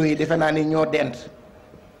seen bureau yi defe naa ni ñoo dend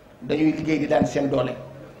dañuy liggéey di daan seen doole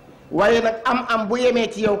waaye nag am bu yemee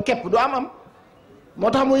ci yow képp du am moo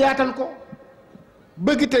tax mu yaatal ko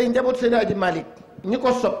bëgg tey njaboot Seydi Hadji Malick ñi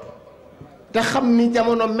ko sopp te xam ni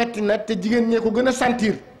jamono metti na te jigéen ñee ko gën a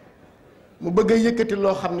sentir mu bëgg a yëkkati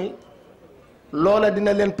loo xam ni loola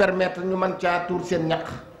dina leen permettre ñu mën caa tuur seen ñaq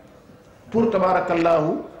pour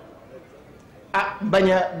tabarakallahu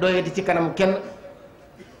bañ a doyati ci kanam kenn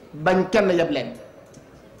bañ kenn yab leen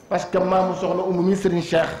parce que maamu soxna Umu mi Serigne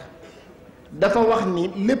Cheikh dafa wax ni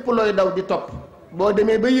lépp looy daw di topp boo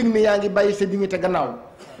demee ba yëg ni yaa ngi bàyyi sa dignité gannaaw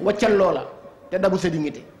waccal loola te dabu sa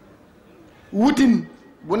dignité wutin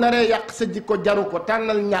bu naree yàq sa jikko jaru ko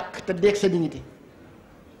tànnal ñàkk te deeg sa dignité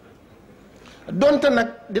donte nag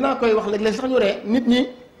dinaa koy wax léeg-léeg sax ñu ree nit ñi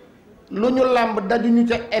lu ñu làmb dajuñu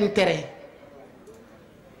ca intérêt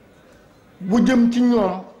bu jëm ci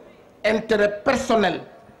ñoom intérêt personnel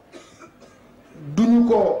duñu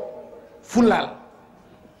ko fulaal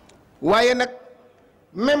waaye nag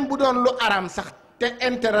même bu doon lu araam sax te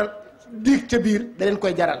intérêt diig ca biir da leen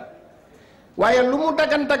koy jaral waaye lu mu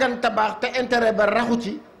dagan tabaax te intérêt ba raxu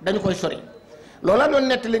ci dañu koy sori loola doon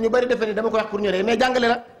nettali ñu bari defe ni dama koy wax pour ñu ree mais jàngale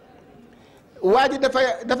la waa ji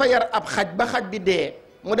dafa yar ab xaj ba xaj bi dee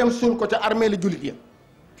mu dem suul ko ca armée li jullit ya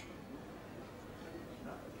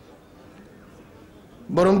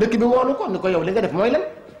borom dëkk bi woolu ko ni ko yow li nga def mooy lan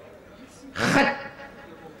xaj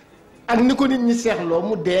ak ni ko nit ñi seexloo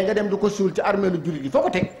mu dee nga dem du ko suul ci armée lu jullit yi foo ko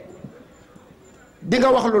teg di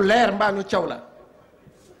nga wax lu leer mbaa ñu caw la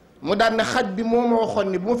mu daan ne xaj bi moo ma waxoon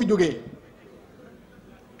ni bu ma fi jógee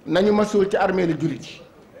nañu ma suul ci armée lu jullit yi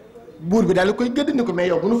buur bi daal di koy gëdd ni ko mais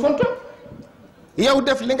yow bu nu fonto yow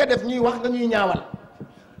def li nga def ñuy wax nga ñuy ñaawal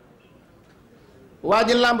waa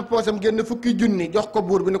ji làmb poosam génn fukki junni jox ko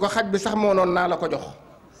buur bi ni ko xaj bi sax moo noon naa la ko jox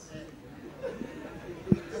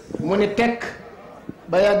mu ni tekk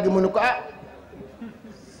ba yàgg mu ni ko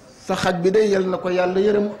sa xaj bi day yal na ko yàlla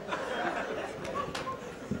yërëm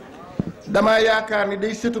damaa yaakaar ni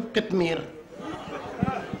day sëtub xitmiir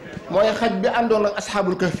mooy xaj bi àndoon ak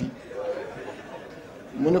asxaabul kahfi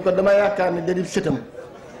mu ne ko dama yaakaar ne dadib sëtam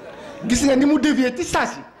gis nga ni mu dévier ci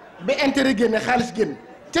saasi ba intérêt génne xaalis génn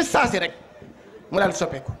ci saasi rek mu daal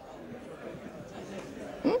soppeeku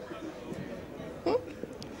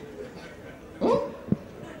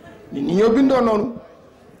nit ñi ñoo bindoo noonu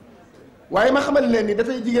waaye ma xamal leen ni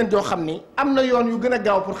dafay jigéen joo xam ni am na yoon yu gën a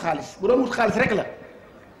gaaw pour xaalis bu doon wut xaalis rek la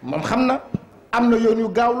moom xam na am na yoon yu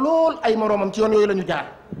gaaw lool ay moroomam ci yoon yooyu la ñu jaar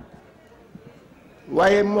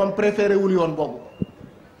waaye moom préféré wul yoon boobu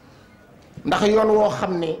ndax yoon woo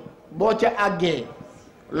xam ne boo ca àggee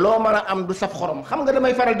loo mën a am du saf xorom xam nga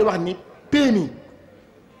damay faral di wax ni PMI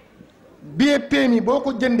billet PMI boo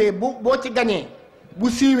ko jëndee boo ci gañee bu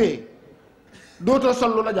siiwee dootoo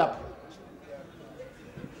sol lu la jàpp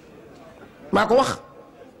maa ko wax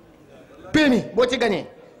PMI boo ci gañee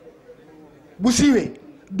bu siiwee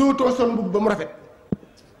dootoo sol mbubb ba mu rafet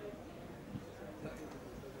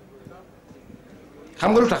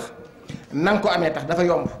xam nga lu tax na nga ko amee tax dafa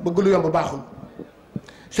yomb bëgg lu yomb baaxul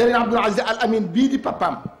Serigne Abdoul Aziz Al Amin bii di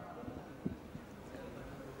papaam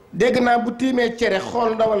dégg naa bu tiimee cere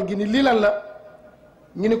xool ndawal gi ni lii lan la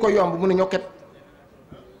ñu ni ko yomb mu ne ñokket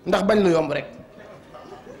ndax bañ lu yomb rek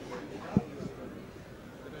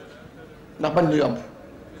ndax bañ lu yomb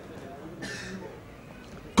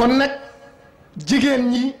kon nag jigéen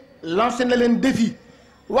ñi lancé na leen défi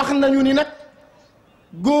wax nañu ni nag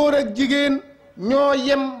góor ak jigéen ñoo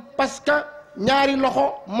yem parce que ñaari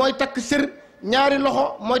loxo mooy takk sër ñaari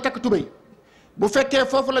loxo mooy takk tubéy bu fekkee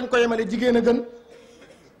foofu lañ ko yemale jigéen a gën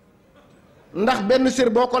ndax benn sër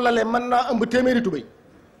boo ko lalee mën naa ëmb téeméeri tubéy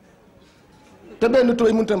te benn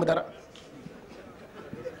tubéy mënut a ëmb dara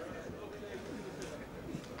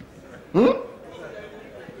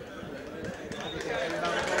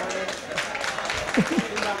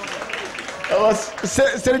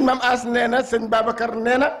sëriñ Maam As nee na sëñ Babacar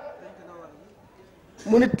nee na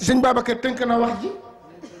mu nit sëñ Babacar tënk na wax ji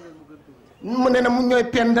mu nee na mu ñooy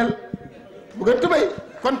pendal bu gën tubéy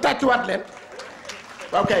kon tàccuwaat leen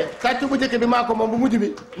waaw kay tàccu bu njëkk bi maa ko moom bu mujj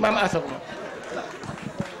bi Maam As ko moom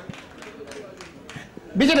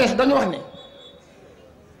bi ci des dañu wax ne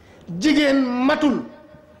jigéen matul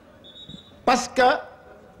parce que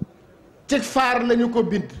ci faar lañu ko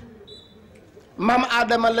bind maam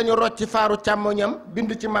Adama lañu rocc ci faaru càmmoñam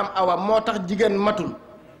bind ci maam Awa moo tax jigéen matul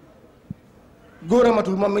góor a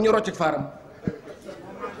matul moom mi ñu rocc ci faaram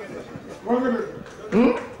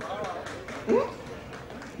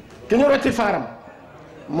ki ñu rocc ci faaram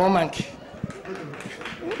moo manqué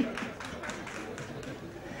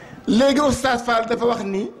léegi oustaz Fall dafa wax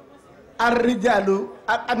ni ar rijaalu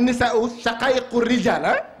ak nisaa'u shaqaa'iqu rijaal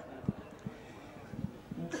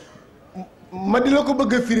ma di la ko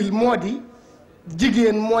bëgg a firil moo di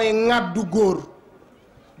jigéen mooy ŋàddu góor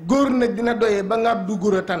góor nag dina doyee ba ŋàddu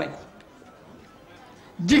góor a tane ko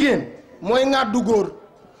jigéen mooy ŋàddu góor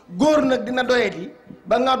góor nag dina doyee di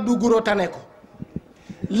ba ŋàddu góor a tane ko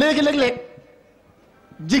léegi léeg-léeg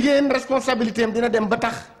jigéen responsabilité am dina dem ba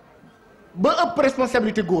tax ba ëpp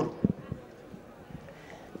responsabilité góor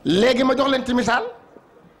léegi ma jox leen ci misaal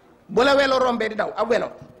bu la welo rombee di daw ab welo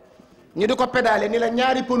ñu di ko pédale ni la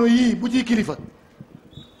ñaari pono yii bu ciy kilifa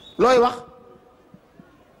looy wax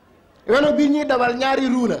welo bii ñuy dawal ñaari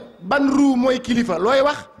ruu la ban ruu mooy kilifa looy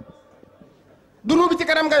wax du ruu bi ci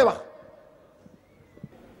kanam ngay wax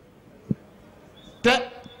te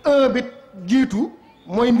un bit jiitu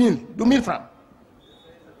mooy 1000 du 1000 francs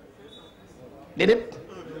déedéet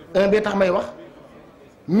un bi tax may wax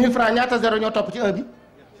 1000 francs ñaata zéro ñoo topp ci un bi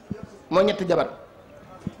moo ñetti jabar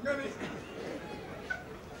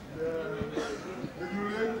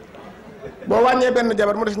boo wàññee benn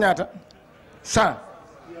jabar mu des ñaata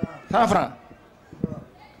 100 francs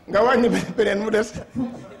nga wàññi beneen mu des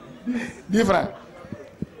 10 francs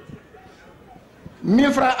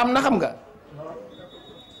 1000 francs am na xam nga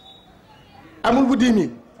amul bu 10 000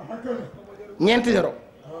 ñeenti zéro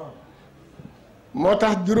moo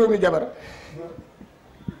tax juróomi jabar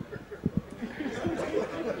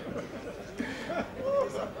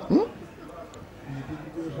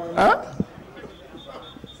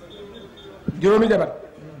juróomi jabar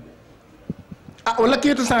wala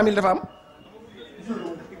kayitu 100000 dafa am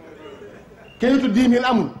kayitu 10000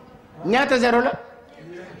 amul ñaata zéro la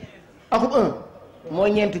akub 1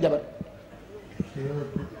 mooy ñeenti jabar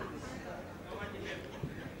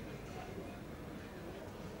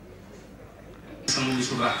sama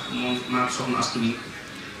bisu baax moom maa soxna Astu mi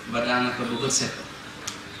ba daanaka bu bët set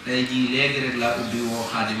tey jii léegi rek laa ubbi woo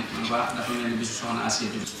Xaadim ba dafa mel ni bisu soxna Assy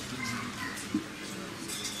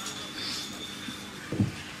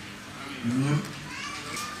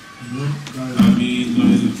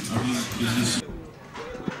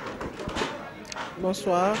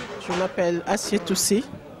Bonsoir, je m'appelle Assy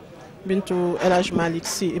Bintou El Hadj Malick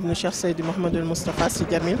Sy ibn Cheikh Seydi Mouhamadou Moustapha Sy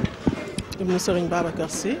Djamil ibn Serigne Babacar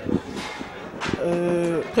Sy,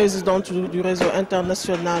 présidente du réseau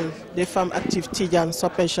international des femmes actives Tijanes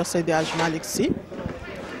soppey Cheikh Seydi Hadj Malick Sy,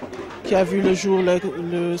 qui a vu le jour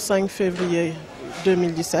le 5 février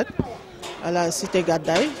 2017 à la cité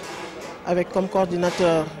Gaddaï, avec comme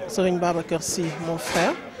coordinateur Serigne Babacar Sy, mon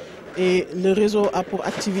frère. Et le réseau a pour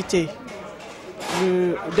activité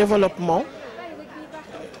le développement,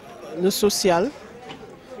 le social,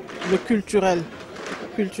 le culturel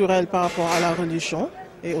par rapport à la religion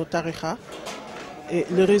et au tariqa. Et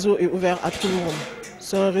le réseau est ouvert à tout le monde.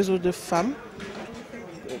 C'est un réseau de femmes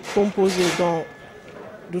composé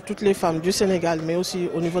de toutes les femmes du Sénégal, mais aussi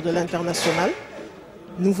au niveau de l'international.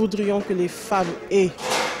 Nous voudrions que les femmes aient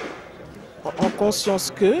en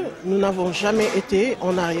conscience que nous n'avons jamais été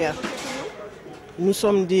en arrière. Nous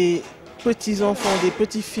sommes des petits-enfants, des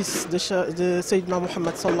petits-fils de Sayyidina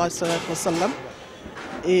Muhammad sallallahu alayhi wa sallam.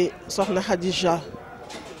 Et Sokhna Khadija,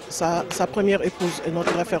 sa première épouse, est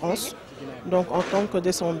notre référence. Donc en tant que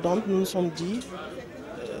descendante, nous nous sommes dit,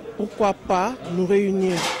 pourquoi pas nous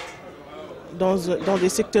réunir dans des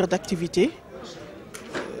secteurs d'activité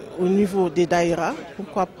au niveau des daïras,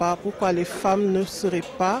 pourquoi les femmes ne seraient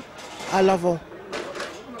pas à l'avant.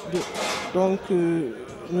 Donc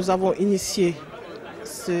nous avons initié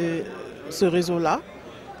ce réseau-là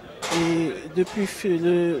et depuis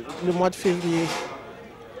le mois de février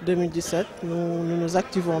 2017, nous nous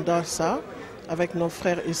activons dans ça avec nos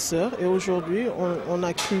frères et sœurs, et aujourd'hui on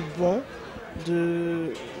a cru bon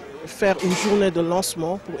de faire une journée de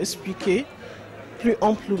lancement pour expliquer plus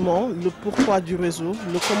amplement le pourquoi du réseau,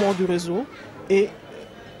 le comment du réseau et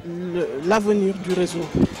l'avenir du réseau.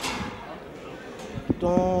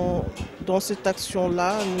 Dans cette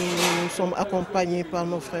action-là, nous sommes accompagnés par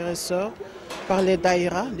nos frères et sœurs, par les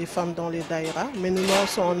daïras, les femmes dans les daïras, mais nous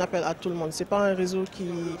lançons un appel à tout le monde. Ce n'est pas un réseau qui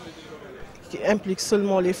implique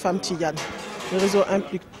seulement les femmes tijanes. Le réseau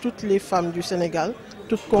implique toutes les femmes du Sénégal,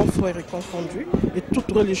 toutes confrères confondues et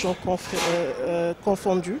toutes religions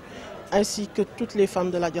confondues, ainsi que toutes les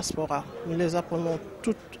femmes de la diaspora. Nous les appelons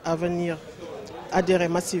toutes à venir adhérer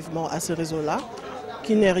massivement à ce réseau-là,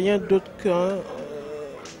 qui n'est rien d'autre qu'un...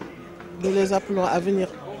 Nous les appelons à venir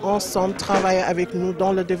ensemble, travailler avec nous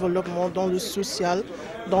dans le développement, dans le social,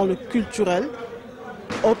 dans le culturel,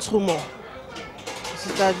 autrement.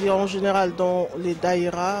 C'est-à-dire en général dans les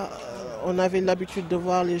daïras, on avait l'habitude de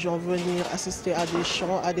voir les gens venir assister à des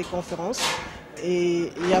chants, à des conférences,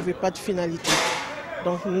 et il n'y avait pas de finalité.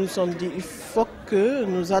 Donc nous nous sommes dit, il faut que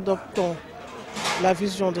nous adoptons la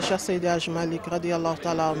vision de Cheikh Seydi Hadj Malick radiyallahu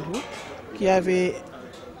ta'ala anhu, qui avait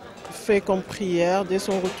fait comme prière dès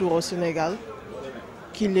son retour au Sénégal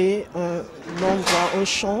qu'il ait un endroit, un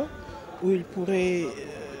champ où il pourrait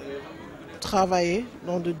travailler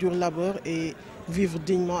dans de dur labeur et vivre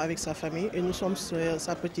dignement avec sa famille. Et nous sommes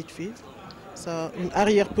sa petite fille, une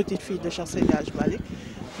arrière-petite-fille de Cheikh Seydi Hadj Malick.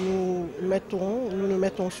 Nous nous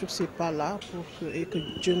mettons sur ces pas-là et que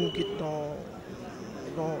Dieu nous guide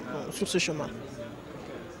sur ce chemin.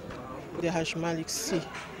 De Hadj Malick Sy,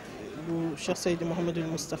 bu Cheikh Seydi Mouhamadou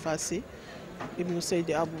Moustapha Sy ibn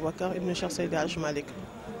Seydi Aboubacar ibn Cheikh Seydi Hadj Malick.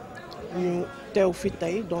 Ñu teew fi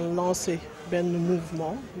tey doon lancé benn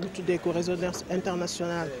mouvement ñu tuddee ko réseau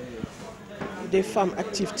international des femmes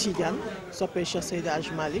actives tidianes soppey Cheikh Seydi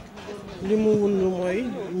Hadj Malick. Li mu wund mooy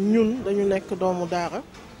ñun dañu nekk doomu daara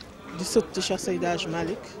di sët ci Cheikh Seydi Hadj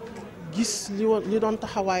Malick, gis li doon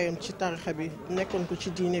taxawaayam ci tarixa bi, nekkoon ko ci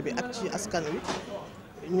diine bi ak ci askan wi,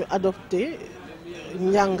 ñu adopté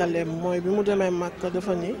njàngaleem mooy bi mu demee Makka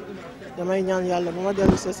dafa ni damay ñaan yàlla bu ma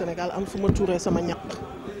dellu see Sénégal am fu ma tuuree sama ñaq.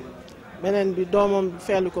 Beneen bi doomam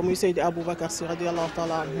feelu ko muy Seydi Aboubacar Sy radiyallahu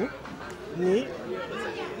ta'ala anhu ni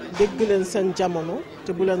dégg leen seen jamono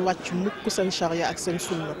te bu leen wàcc mukk seen charia ak seen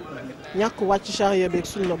sunna. ñàkk wàcc charia beeg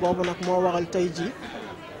sunna boobu nag moo waral tey ji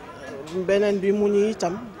beneen bi mu ni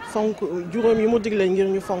itam fonk juróom yi mu digle ngir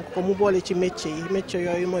ñu fonk ko mu boole ci métier yi. métier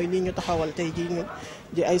yooyu mooy lii ñu taxawal tey ji ñun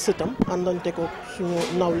di ay sëtam àndante ko suñu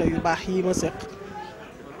nawle yu baax yi ma seq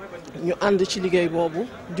ñu ànd ci liggéey boobu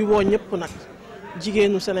di woo ñëpp nag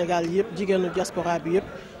jigéenu Sénégal yëpp, jigéenu diaspora bi yëpp,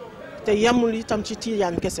 te yemul itam ci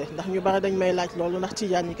tijaan kese ndax ñu bari dañ may laaj loolu ndax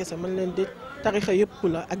tijaan yi kese mën leen di tarixa yëpp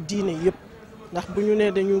la ak diine yëpp. ndax bu ñu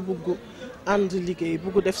nee dañu bugg ànd liggéey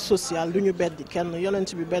bugg def social du ñu beddi kenn,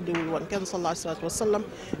 yonent bi beddiwul woon kenn sallallahu alayhi wa sallam,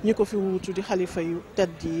 ñi ko fi wuutu di xalifa yu tedd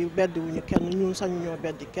yi beddiwuñu kenn, ñun sañu ñoo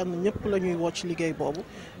beddi kenn, ñëpp la ñuy woo ci liggéey boobu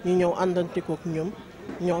ñu ñëw àndante kook ñun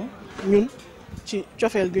ci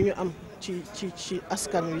cofeel gi ñu am ci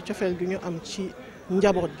askan wi, cofeel gi ñu am ci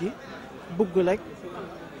njaboot gi, bugg rek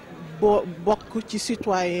bokk ci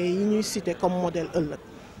citoyens yi ñuy cité comme modèle ëllëg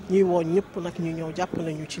ñuy woo ñëpp nag ñu ñëw jàpp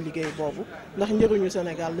nañu ci liggéey boobu ndax njëriñu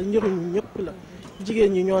Sénégal la njëriñu ñëpp la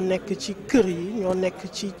jigéen ñi ñoo nekk ci kër yi ñoo nekk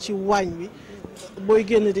ci waañ wi booy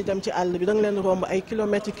génn di dem ci àll bi da nga leen romb ay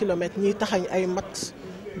kilomètres ñiy taxañ ay mat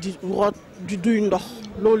di root di duy ndox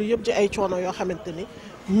loolu yëpp ci ay coono yoo xamante ni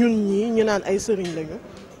ñun ñii ñu naan ay sëriñ lañu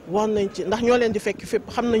war nañ ci ndax ñoo leen di fekk fépp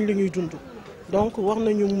xam nañ li ñuy dund donc war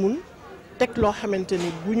nañu mun teg loo xamante ni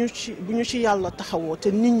bu ñu ci yàlla taxawoo te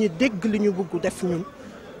nit ñi dégg li ñu bëgg def ñun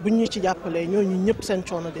buñ ñu ci jàppalee ñooñu ñëpp seen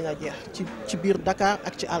coono dina jeex ci biir Dakar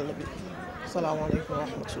ak ci àll bi salaamaaleykum wa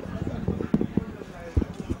rahmatullah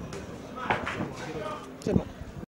c'est bon.